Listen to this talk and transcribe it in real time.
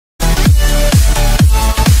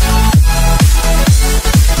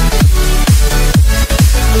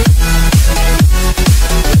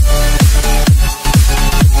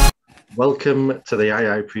Welcome to the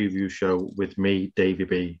II Preview Show with me, Davey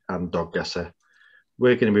B, and Dog Guesser.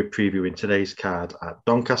 We're going to be previewing today's card at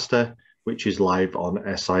Doncaster, which is live on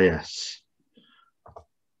SIS.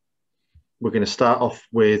 We're going to start off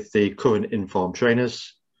with the current informed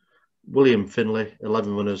trainers. William Finlay,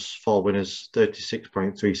 11 runners, 4 winners,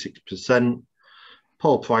 36.36%.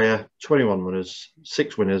 Paul Pryor, 21 runners,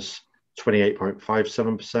 6 winners,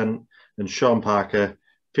 28.57%. And Sean Parker,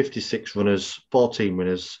 56 runners, 14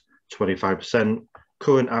 winners, 25%.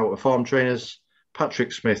 Current out of form trainers: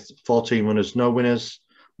 Patrick Smith, 14 runners, no winners.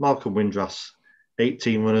 Malcolm Windras,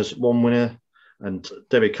 18 runners, 1 winner. And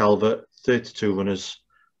Debbie Calvert, 32 runners,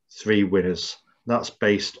 3 winners. That's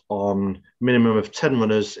based on minimum of 10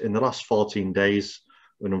 runners in the last 14 days.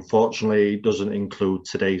 And unfortunately, it doesn't include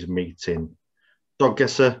today's meeting. Dog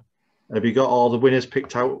Guesser, have you got all the winners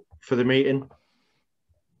picked out for the meeting?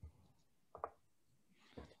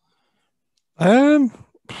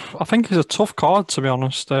 I think it's a tough card, to be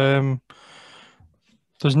honest. There's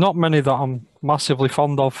not many that I'm massively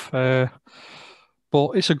fond of,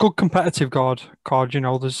 but it's a good competitive card. You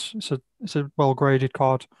know, it's a well graded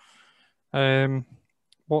card. But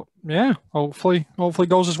yeah, hopefully it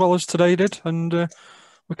goes as well as today did, and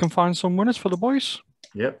we can find some winners for the boys.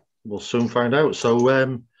 Yep, we'll soon find out. So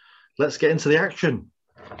let's get into the action.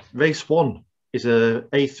 Race 1 is a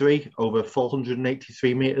A3 over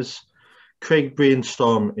 483 metres. Craig Brian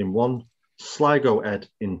Storm in 1, Sligo Ed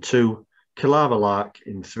in 2, Kilara Lark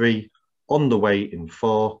in 3, On the Way in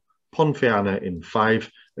 4, Ponfiana in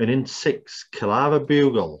 5, and in 6, Kilara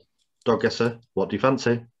Bugle. Dog Guesser, what do you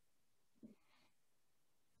fancy?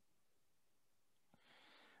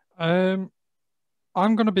 I'm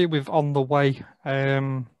going to be with On the Way.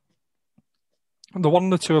 The one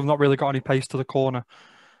and the two have not really got any pace to the corner.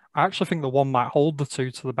 I actually think the one might hold the two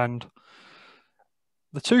to the bend.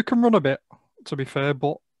 The two can run a bit, to be fair,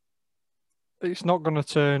 but it's not going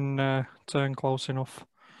to turn close enough.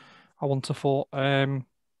 I want to thought.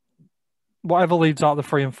 Whatever leads out the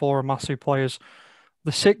 3 and 4 are massive players.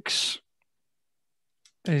 The 6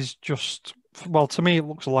 is just, well, to me it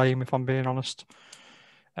looks lame, if I'm being honest.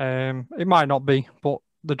 It might not be, but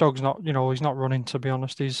the dog's not, he's not running, to be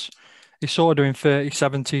honest. He's sort of doing 30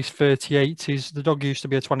 70s, 30 80s. The dog used to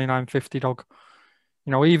be a 29.50 dog.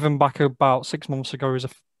 Even back about 6 months ago, he was a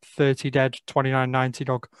 30 dead, 29.90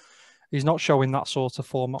 dog. He's not showing that sort of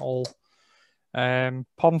form at all.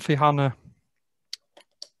 Pomfy Hannah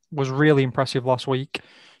was really impressive last week.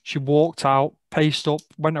 She walked out, paced up,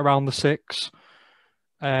 went around the 6,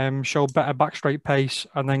 showed better back straight pace,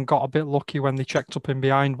 and then got a bit lucky when they checked up in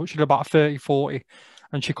behind, but she did about 30-40,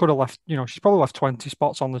 and she could have left, she's probably left 20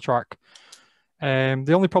 spots on the track.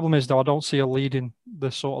 The only problem is, though, I don't see her leading the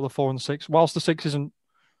sort of the 4 and 6. Whilst the 6 isn't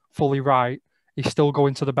fully right, he's still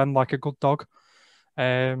going to the bend like a good dog.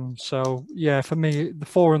 So, yeah, for me, the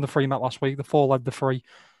 4 and the 3 met last week. The 4 led the 3.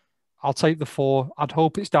 I'll take the 4. I'd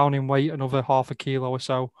hope it's down in weight another half a kilo or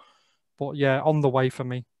so. But, yeah, On the Way for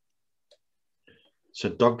me. So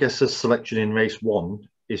Dog Guesser's selection in race 1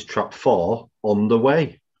 is trap 4, On the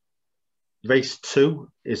Way. Race 2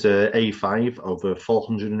 is a A5 over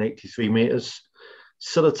 483 metres.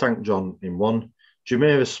 Silla Tank John in 1,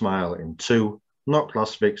 Jumeirah Smile in 2, Knock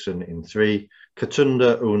Last Vixen in 3,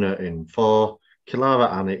 Katunda Una in 4,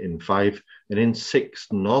 Kilara Annie in 5, and in 6,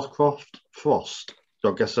 Northcroft Frost.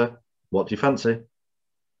 Dog Guesser, what do you fancy?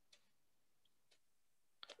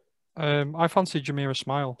 I fancy Jumeirah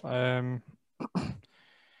Smile.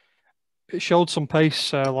 It showed some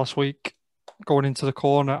pace last week going into the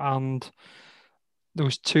corner, and there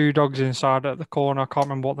was 2 dogs inside at the corner. I can't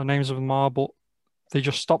remember what the names of them are, but they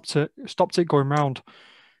just stopped it going round.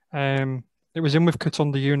 It was in with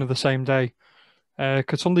Katunda Una the same day.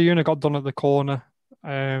 Katunda Una got done at the corner,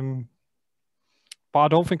 but I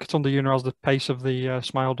don't think Katunda Una has the pace of the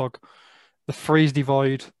Smile dog. The 3's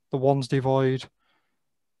devoid, the 1's devoid.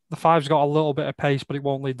 The 5's got a little bit of pace, but it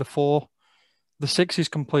won't lead the 4. The 6 is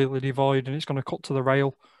completely devoid, and it's going to cut to the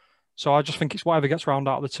rail. So I just think it's whatever gets round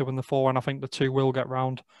out of the 2 and the 4, and I think the 2 will get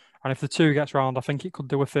round. And if the 2 gets round, I think it could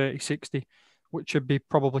do a 30-60, which would be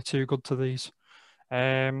probably too good to these.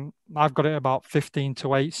 I've got it about 15-8,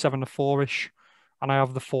 7-4-ish, and I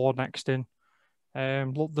have the 4 next in.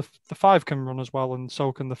 Look, the 5 can run as well, and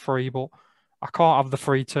so can the 3, but I can't have the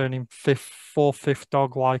 3 turning 4th, 5th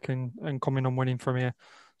dog like and coming and winning from here.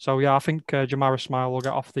 So yeah, I think Jumeirah Smile will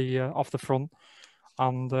get off the front,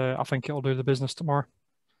 and I think it'll do the business tomorrow.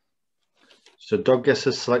 So Dog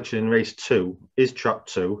Guesser's selection in race 2 is trap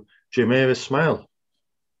 2, Jumeirah Smile.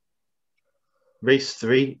 Race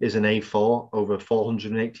 3 is an A4 over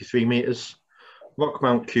 483 metres.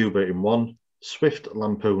 Rockmount Cuba in 1, Swift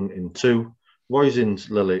Lampoon in 2, Roisin's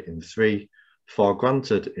Lily in 3, For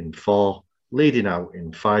Granted in 4, Leading Out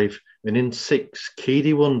in 5, and in 6,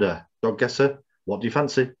 Keedy Wonder. Dog guesser, what do you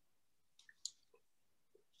fancy?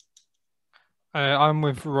 I'm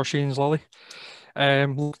with Roisin's Lily.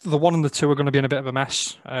 The 1 and the 2 are going to be in a bit of a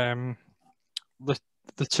mess. The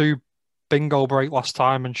 2 bingo break last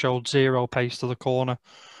time and showed 0 pace to the corner.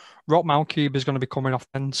 Rock Mount Cube is going to be coming off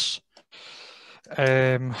fence.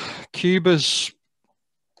 Cuba's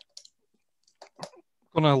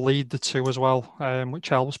going to lead the 2 as well, which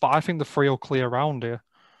helps. But I think the 3 will clear around here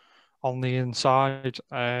on the inside.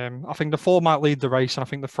 I think the 4 might lead the race, and I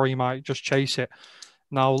think the 3 might just chase it.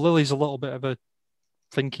 Now, Lily's a little bit of a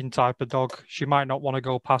thinking type of dog. She might not want to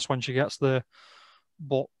go past when she gets there,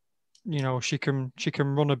 but she can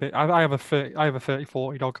run a bit. I have a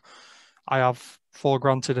 30-40 dog. I have For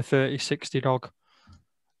Granted a 30-60 dog.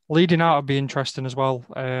 Leading out would be interesting as well.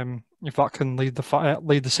 If that can lead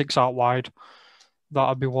the 6 out wide,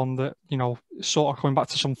 that'd be one that sort of coming back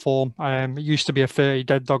to some form. It used to be a 30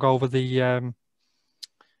 dead dog over the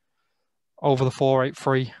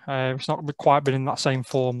 483. It's not quite been in that same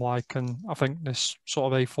form, and I think this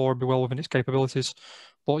sort of A4 would be well within its capabilities.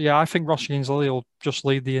 But yeah, I think Roisin's Lily will just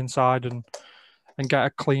lead the inside and get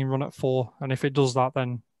a clean run at 4. And if it does that,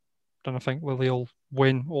 then I think Lily will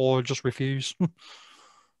win or just refuse.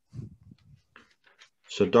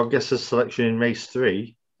 So dog guesser's selection in race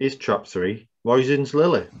 3 is trap 3, Roisin's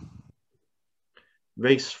Lily.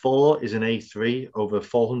 Race 4 is an A3 over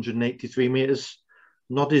 483 metres.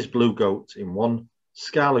 Noddy's Blue Goat in 1,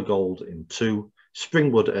 Scarlet Gold in 2,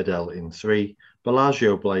 Springwood Adele in 3,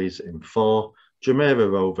 Bellagio Blaze in 4,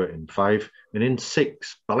 Jumeirah Rover in 5, and in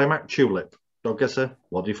 6, Ballymac Tulip. Dog guesser,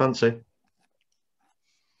 what do you fancy?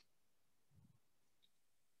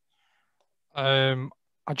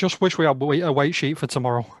 I just wish we had a weight sheet for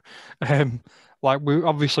tomorrow. We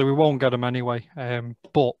won't get them anyway.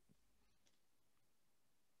 But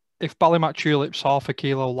if Ballymac Tulip's half a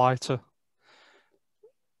kilo lighter,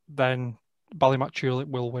 then Ballymac Tulip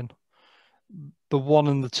will win. The 1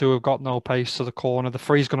 and the 2 have got no pace to the corner. The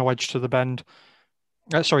 3's going to edge to the bend.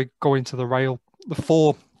 Go into the rail. The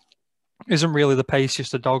 4 isn't really the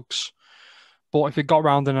paciest of dogs. But if it got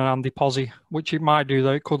round in an Andy Posse, which it might do,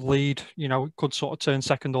 though, it could lead. It could sort of turn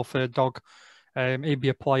second or third dog. He'd be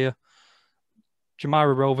a player.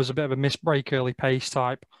 Jumeirah Rover's a bit of a misbreak early pace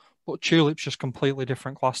type, but Tulip's just completely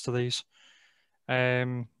different class to these.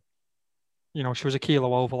 She was a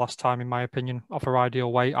kilo over last time, in my opinion, off her ideal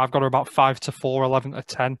weight. I've got her about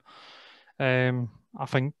 5-4, 11-10. I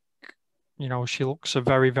think, she looks a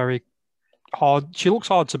very, very hard. She looks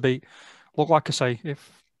hard to beat. Look, like I say,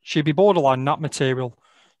 if she'd be borderline nut material.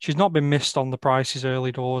 She's not been missed on the prices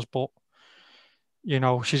early doors, but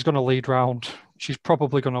she's going to lead round. She's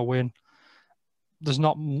probably going to win. There's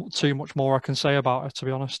not too much more I can say about her, to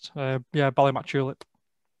be honest. Ballymac Tulip.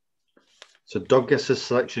 So dog guesser's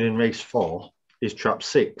selection in race 4 is trap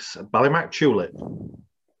 6, Ballymac Tulip.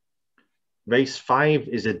 Race 5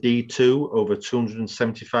 is a D2 over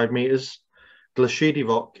 275 metres. Glashidi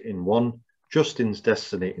Rock in 1, Justin's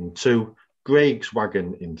Destiny in 2, Greg's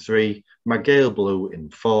Wagon in 3, Magale Blue in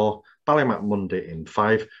 4, Ballymac Monday in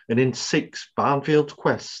 5, and in 6, Barnfield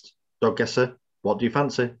Quest. Dog guesser, what do you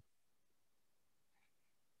fancy?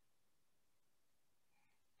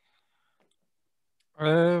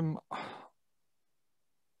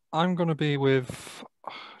 I'm going to be with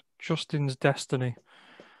Justin's Destiny.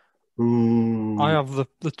 Ooh. I have the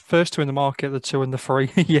first 2 in the market, the 2 and the 3.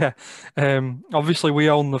 Yeah. Obviously we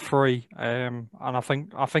own the 3. And I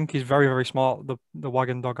think he's very, very smart. The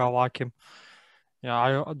wagon dog, I like him.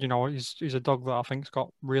 Yeah, he's a dog that I think's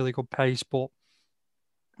got really good pace. But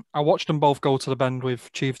I watched them both go to the bend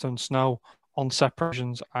with Chieftain Snow on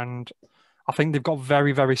separations, and I think they've got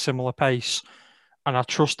very, very similar pace. And I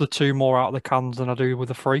trust the 2 more out of the cans than I do with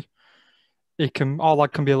the 3.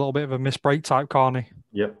 Arlag can be a little bit of a misbreak type, can't he?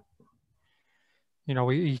 Yep.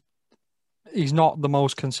 He's not the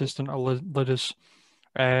most consistent of leaders.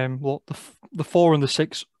 Look, the 4 and the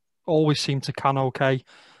 6 always seem to can okay.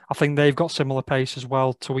 I think they've got similar pace as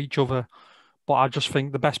well to each other, but I just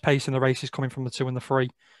think the best pace in the race is coming from the 2 and the 3.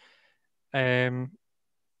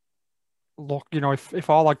 Look, if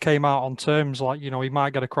Arlag came out on terms, he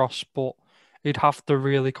might get across, but he'd have to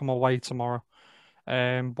really come away tomorrow.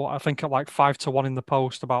 But I think at 5-1 in the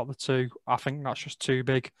post about the 2, I think that's just too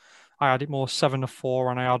big. I had it more 7-4,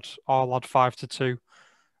 and I had Arlad 5-2,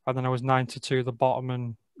 and then I was 9-2 the bottom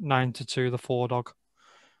and 9-2 the 4 dog.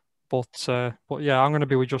 But yeah, I'm going to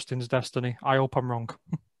be with Justin's Destiny. I hope I'm wrong.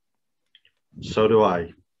 So do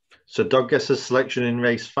I. So dog guesser's selection in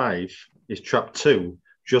race 5 is trap 2,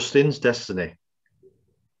 Justin's Destiny.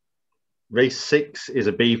 Race 6 is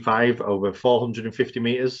a B5 over 450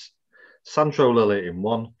 metres. Santro Lily in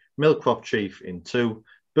 1, Millcroft Chief in 2,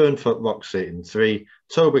 Burnfoot Roxy in 3,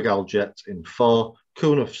 Tobagal Jet in 4,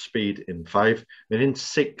 Coonuf Speed in 5, and in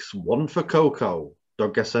 6, one for Coco.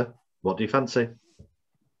 Dog guesser, what do you fancy?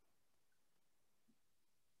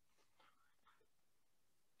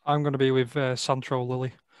 I'm going to be with Santro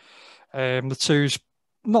Lily. The 2's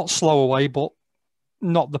not slow away, but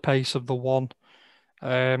not the pace of the 1. The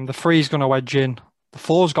 3's going to edge in. The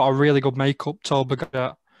 4's got a really good makeup,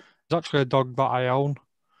 Tobagal. It's actually a dog that I own.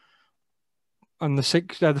 And the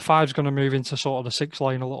 5's going to move into sort of the 6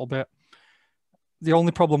 lane a little bit. The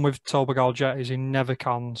only problem with Tobagal Jet is he never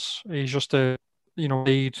cans. He's just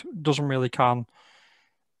lead, doesn't really can.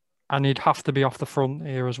 And he'd have to be off the front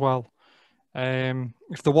here as well.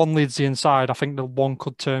 If the 1 leads the inside, I think the 1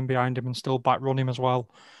 could turn behind him and still back run him as well.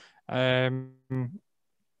 The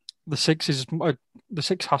 6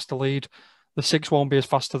 has to lead. The 6 won't be as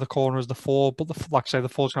fast to the corner as the 4, but like I say, the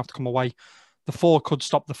 4's gonna have to come away. The 4 could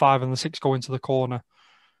stop the 5 and the 6 go into the corner,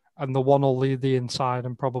 and the 1 will lead the inside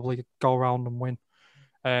and probably go around and win.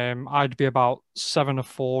 I'd be about 7 or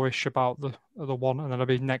 4-ish about the 1, and then I'd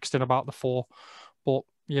be next in about the 4. But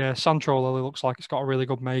yeah, Santro Lily looks like it's got a really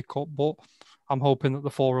good makeup, but I'm hoping that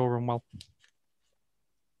the 4 will run well.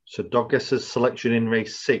 So Dog Guesser's selection in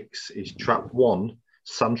race 6 is trap 1,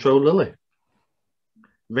 Santro Lily.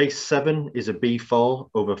 Race 7 is a B4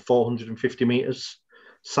 over 450 metres.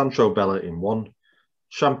 Santro Bella in 1,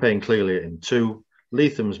 Champagne Clelia in 2,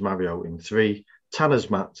 Letham's Mario in 3, Tanner's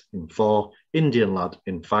Matt in 4, Indian Lad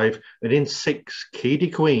in 5, and in 6,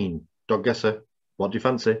 Keedy Queen. Dog Guesser, what do you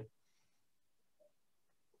fancy?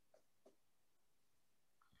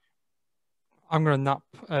 I'm going to nap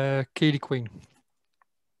Keedy Queen.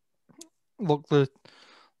 Look, the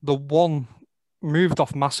 1 moved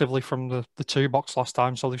off massively from the 2 box last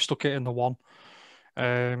time, so they've stuck it in the 1.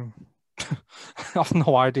 I have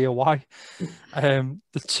no idea why. The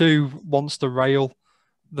 2 wants the rail,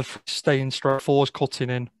 the staying straight, 4's cutting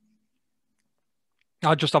in.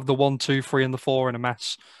 I just have the 1, 2, 3, and the 4 in a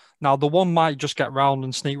mess. Now the 1 might just get round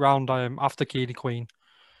and sneak round after Keedy Queen,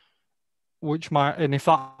 and if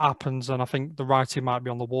that happens, then I think the writing might be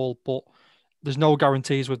on the wall. But there's no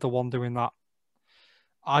guarantees with the 1 doing that.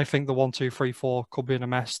 I think the 1, 2, 3, 4 could be in a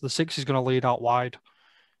mess. The 6 is going to lead out wide,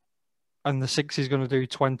 and the 6 is going to do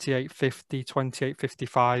 28.50,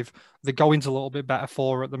 28.55. The going's a little bit better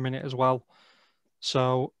for her at the minute as well.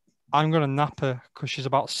 So I'm going to nap her because she's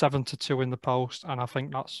about 7-2 in the post, and I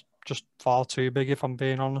think that's just far too big if I'm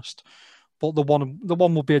being honest. But the 1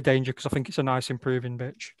 will be a danger because I think it's a nice improving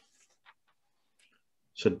bitch.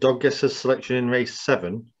 So Dog Guesser's selection in race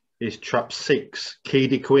 7 is trap 6,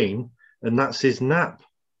 Keedy Queen, and that's his nap.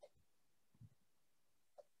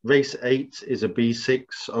 Race 8 is a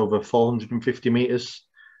B6 over 450 metres.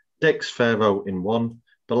 Dex Pharaoh in 1,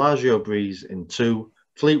 Bellagio Breeze in 2,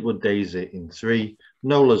 Fleetwood Daisy in 3,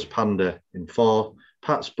 Nola's Panda in 4,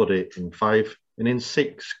 Pat's Buddy in 5, and in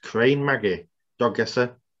 6, Crane Maggie. Dog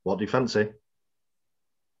Guesser, what do you fancy?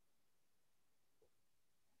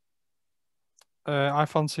 I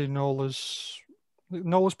fancy Nola's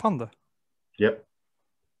Panda. Yep.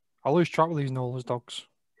 I lose track with these Nola's dogs.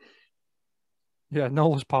 Yeah,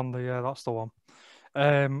 Nola's Panda. Yeah, that's the one.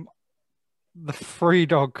 The 3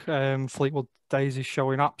 dog Fleetwood Daisy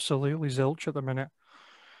showing absolutely zilch at the minute.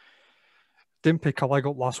 Didn't pick a leg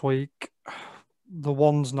up last week. The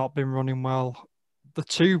 1's not been running well. The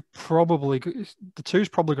 2's probably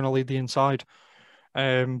going to lead the inside.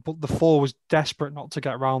 But the 4 was desperate not to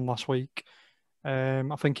get round last week.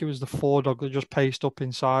 I think it was the 4 dog that just paced up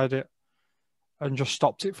inside it and just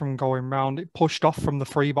stopped it from going round. It pushed off from the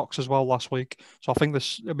 3 box as well last week. So I think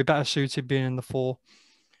it'll be better suited being in the 4.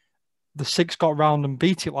 The 6 got round and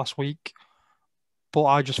beat it last week, but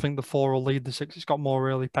I just think the 4 will lead the 6. It's got more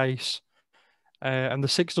early pace. And the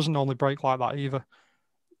 6 doesn't normally break like that either.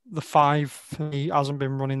 The 5 for me hasn't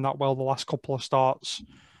been running that well the last couple of starts.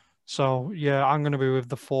 So yeah, I'm going to be with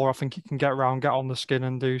the 4. I think he can get around, get on the skin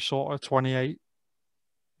and do sort of 28,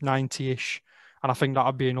 90-ish. And I think that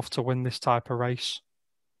would be enough to win this type of race.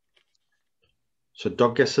 So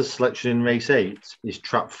Dog Guesser's selection in race 8 is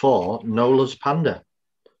trap 4, Nola's Panda.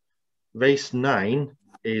 Race 9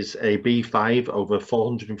 is a B5 over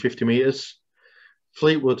 450 metres.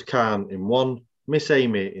 Fleetwood Khan in 1, Miss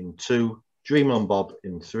Amy in 2, Dream on Bob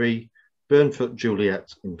in 3, Burnfoot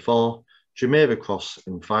Juliet in 4, Jumeirah Cross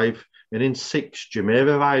in 5, and in 6,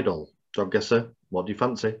 Jumeirah Idol. Dog Guesser, what do you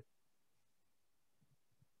fancy?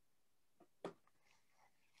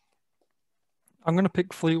 I'm going to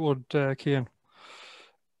pick Fleetwood, Kian.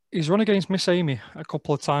 He's run against Miss Amy a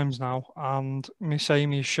couple of times now, and Miss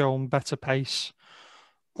Amy's shown better pace.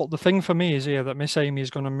 But the thing for me is here that Miss Amy is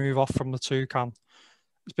going to move off from the Toucan.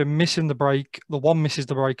 It's been missing the break. The one misses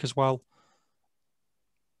the break as well.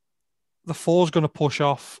 The 4's going to push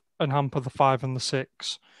off and hamper the 5 and the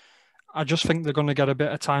 6. I just think they're going to get a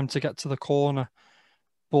bit of time to get to the corner,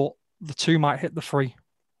 but the 2 might hit the 3.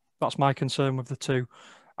 That's my concern with the 2.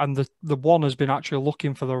 And the 1 has been actually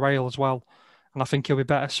looking for the rail as well. And I think he'll be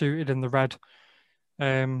better suited in the red.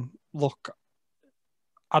 Look,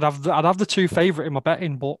 I'd have the 2 favourite in my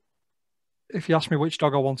betting, but if you ask me which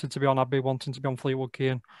dog I wanted to be on, I'd be wanting to be on Fleetwood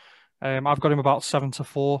Keane. I've got him about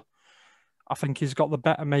 7-4. I think he's got the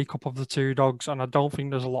better makeup of the 2 dogs, and I don't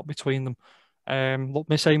think there's a lot between them. Look,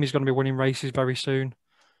 Miss Amy's going to be winning races very soon,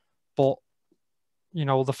 but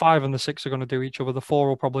the 5 and the 6 are going to do each other. The 4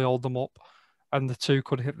 will probably hold them up, and the 2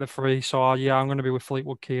 could hit the 3. So yeah, I'm going to be with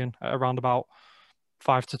Fleetwood Keane at around about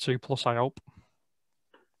 5-2 plus, I hope.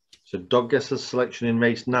 So Dog Guesser's selection in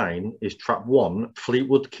race 9 is trap 1,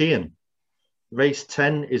 Fleetwood Keane. Race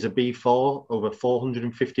 10 is a B4 over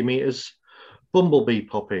 450 metres. Bumblebee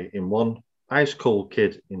Poppy in 1, Ice Cold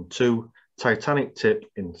Kid in 2, Titanic Tip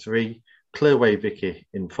in 3, Clearway Vicky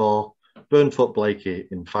in 4, Burnfoot Blakey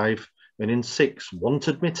in 5, and in 6,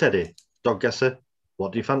 Wanted Me Teddy. Dog Guesser,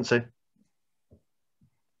 what do you fancy?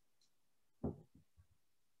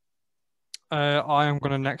 I am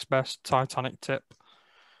going to next best Titanic Tip.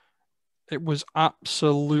 It was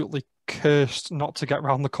absolutely cursed not to get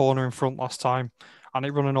round the corner in front last time, and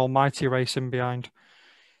it run an almighty race in behind.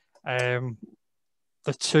 The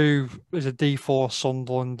 2 is a D4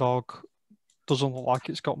 Sunderland dog. Doesn't look like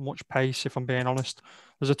it's got much pace, if I'm being honest.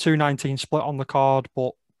 There's a 219 split on the card,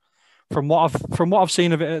 but from what I've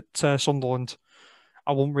seen of it at Sunderland,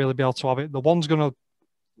 I won't really be able to have it. The 1's going to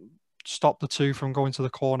stop the 2 from going to the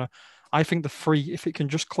corner. I think the 3, if it can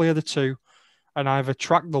just clear the 2 and either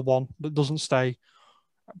track the 1 that doesn't stay,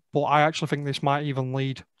 but I actually think this might even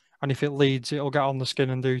lead. And if it leads, it'll get on the skin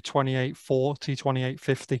and do 28.40,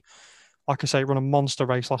 28.50. Like I say, it run a monster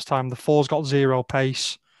race last time. The 4's got 0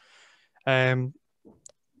 pace. The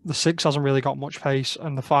 6 hasn't really got much pace,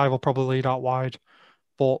 and the 5 will probably lead out wide.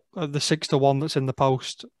 But the 6-1 that's in the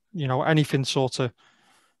post, anything sort of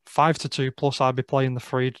 5-2 plus, I'd be playing the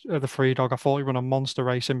free dog. I thought he run a monster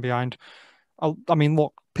race in behind. I mean,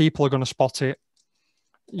 look, people are going to spot it.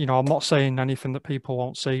 I'm not saying anything that people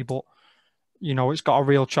won't see, but it's got a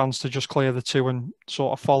real chance to just clear the 2 and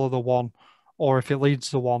sort of follow the 1. Or if it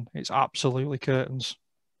leads the 1, it's absolutely curtains.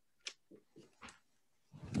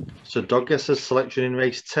 So Dog Guesser's selection in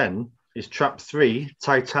race 10 is trap 3,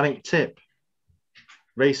 Titanic Tip.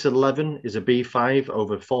 Race 11 is a B5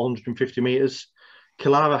 over 450 metres.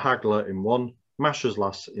 Kilara Hagler in 1, Masher's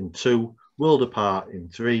Lass in 2, World Apart in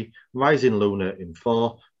 3, Rising Luna in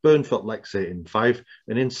 4, Burnfoot Lexi in 5,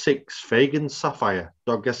 and in 6, Fagan Sapphire.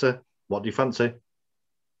 Dog Guesser, what do you fancy?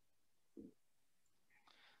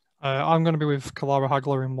 I'm going to be with Kilara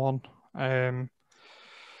Hagler in 1.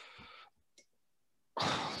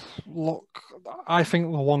 Look, I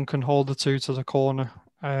think the 1 can hold the 2 to the corner.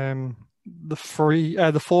 The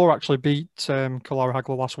 4 actually beat Kilara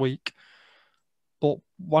Hagler last week, but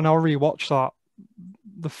when I rewatched that,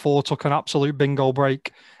 the 4 took an absolute bingo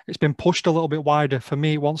break. It's been pushed a little bit wider. For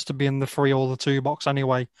me, it wants to be in the 3 or the 2 box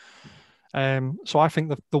anyway. So I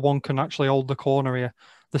think the 1 can actually hold the corner here.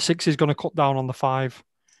 The 6 is going to cut down on the 5.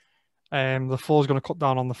 The 4 is going to cut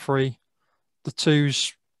down on the 3. The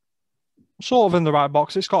 2's sort of in the right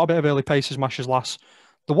box. It's got a bit of early pace as Masher's Lass.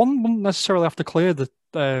 The 1 wouldn't necessarily have to clear the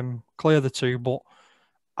 2, but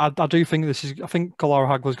I do think I think Kilara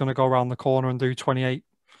Hagler's going to go around the corner and do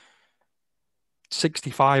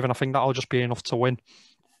 28.65, and I think that'll just be enough to win.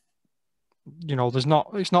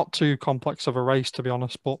 It's not too complex of a race, to be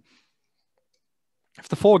honest, but if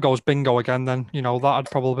the 4 goes bingo again, then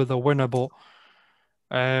that'd probably be the winner. But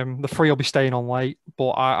the 3 will be staying on late.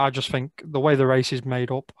 But I just think the way the race is made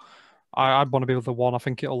up, I'd want to be with the 1. I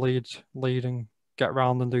think it'll lead and get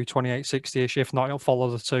round and do 28.60ish. If not, it'll follow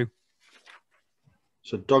the 2.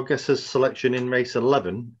 So Dog Guesser's selection in race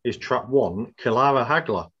 11 is trap 1, Kilara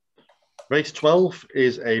Hagler. Race 12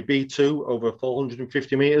 is a B2 over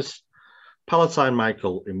 450 metres. Palatine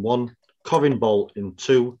Michael in 1, Corin Bolt in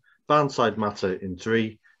 2, Barnside Matter in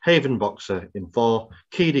 3, Haven Boxer in 4,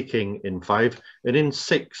 Keedy King in 5, and in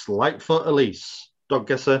 6, Lightfoot Elise. Dog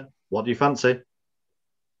Guesser, what do you fancy?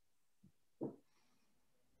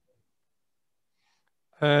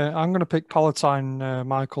 I'm going to pick Palatine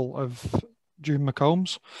Michael of June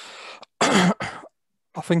McCombs. I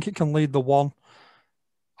think it can lead the 1.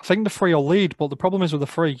 I think the 3 will lead, but the problem is with the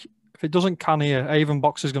 3, if it doesn't can here, Avon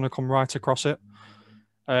Box is going to come right across it.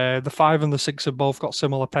 The 5 and the 6 have both got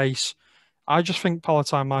similar pace. I just think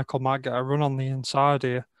Palatine Michael might get a run on the inside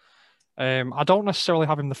here. I don't necessarily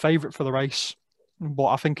have him the favourite for the race, but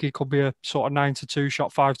I think he could be a sort of 9-2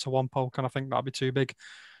 shot, 5-1 poke, and I think that'd be too big.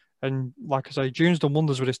 And like I say, June's done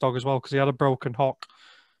wonders with this dog as well because he had a broken hock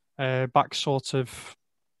back sort of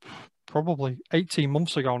probably 18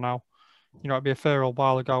 months ago now. It'd be a fair old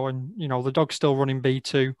while ago. And, the dog's still running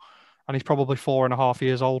B2 and he's probably 4.5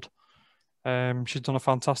 years old. She's done a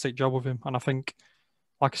fantastic job with him. And I think,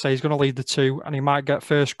 like I say, he's going to lead the 2 and he might get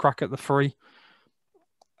first crack at the 3.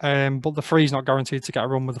 But the 3's not guaranteed to get a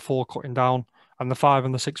run with the 4 cutting down. And the 5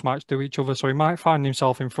 and the 6 might do each other. So he might find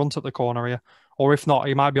himself in front at the corner here. Or if not,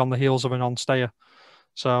 he might be on the heels of a non-stayer.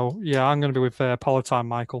 So, yeah, I'm going to be with Palatine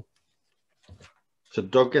Michael. So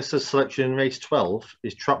Doncaster's selection in race 12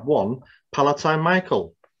 is trap 1, Palatine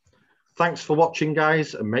Michael. Thanks for watching,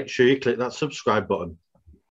 guys, and make sure you click that subscribe button.